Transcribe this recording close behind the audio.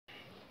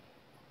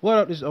What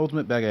up? This is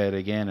Ultimate back at it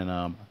again,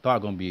 and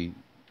thought gonna be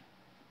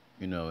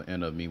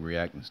end up me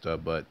reacting stuff,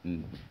 but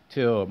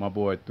until my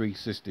boy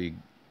 360,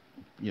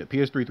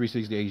 PS3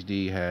 360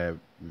 HD had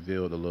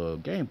revealed a little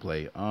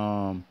gameplay.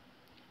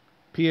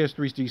 PS3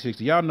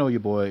 360, y'all know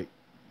your boy.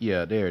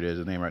 Yeah, there it is.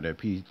 The name right there.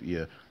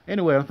 Yeah.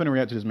 Anyway, I'm finna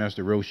react to this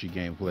Master Roshi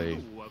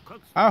gameplay.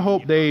 I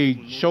hope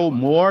they show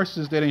more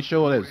since they didn't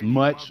show it as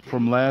much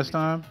from last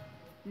time.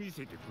 見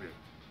せてくれ。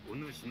お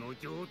主の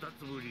上達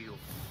ぶりを。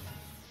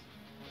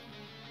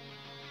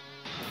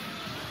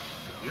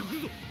行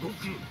くぞ、悟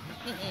空。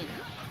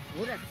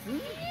ほら、すげえ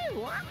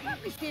ワクワ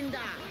クしてんだ。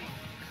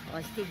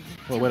そして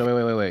実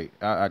Wait.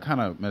 I kind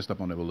of messed up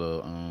on it a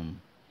little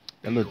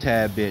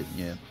tad bit.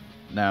 Yeah.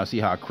 Now see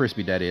how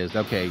crispy that is.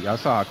 Okay, y'all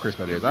saw how crisp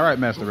that is. All right,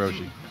 Master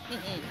Roshi. I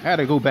had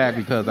to go back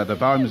because the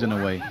volume's in the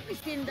way.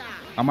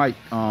 I might,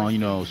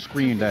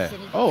 screen that.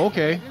 Oh,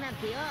 okay.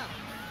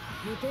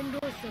 無天老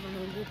師様の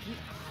動き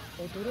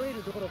衰え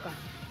るどころか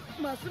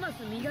ますま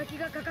す磨き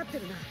がかかって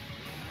るな。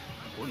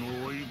この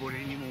老いぼ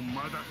れにも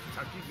まだ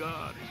先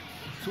がある。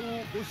そう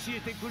教え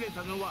てくれ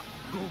たのは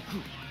悟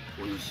空。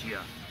お主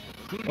や。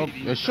Oh,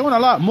 they're showing a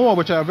lot more,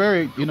 which are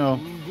very, よく学び、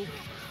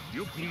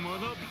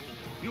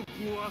よく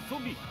遊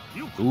び、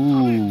よく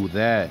Ooh,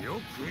 that. よ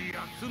く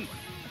休む。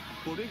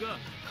これが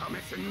亀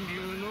仙流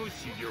の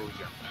修行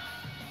じゃ。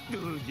ど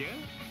うじゃ？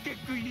かっ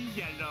こいい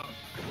じゃろ。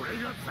こ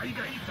れが最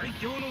大最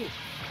強のカメ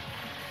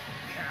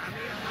ハ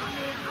メ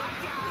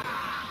ハじゃ。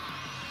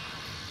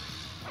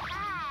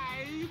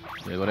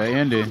There go that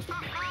ending.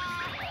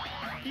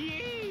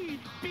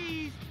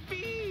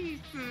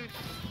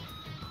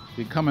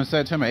 He coming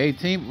September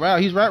 18th. Wow,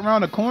 he's right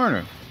around the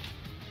corner.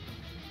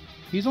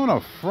 He's on a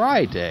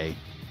Friday,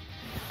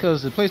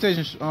 cause the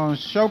PlayStation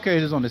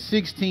Showcase is on the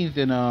 16th,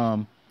 and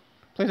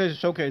PlayStation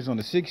Showcase is on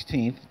the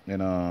 16th,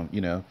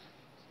 and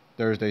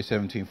Thursday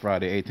 17th,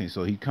 Friday 18th.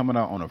 So he's coming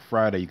out on a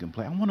Friday. You can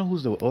play. I wonder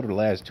who's the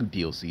last two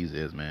DLCs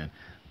is, man.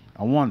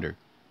 I wonder.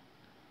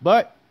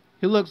 But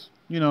he looks,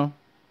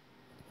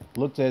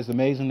 looks as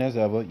amazing as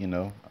ever.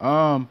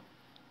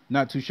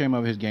 Not too ashamed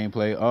of his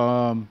gameplay.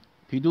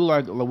 He do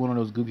like one of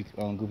those goofy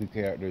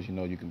characters,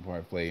 you can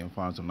probably play and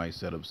find some nice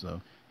setups.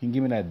 So he can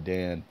give me that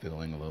Dan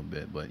feeling a little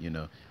bit, but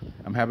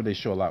I'm happy they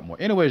show a lot more.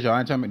 Anyways, y'all, I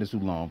ain't trying to make this too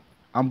long.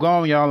 I'm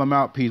gone, y'all. I'm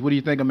out. Peace. What do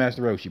you think of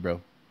Master Roshi,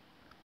 bro?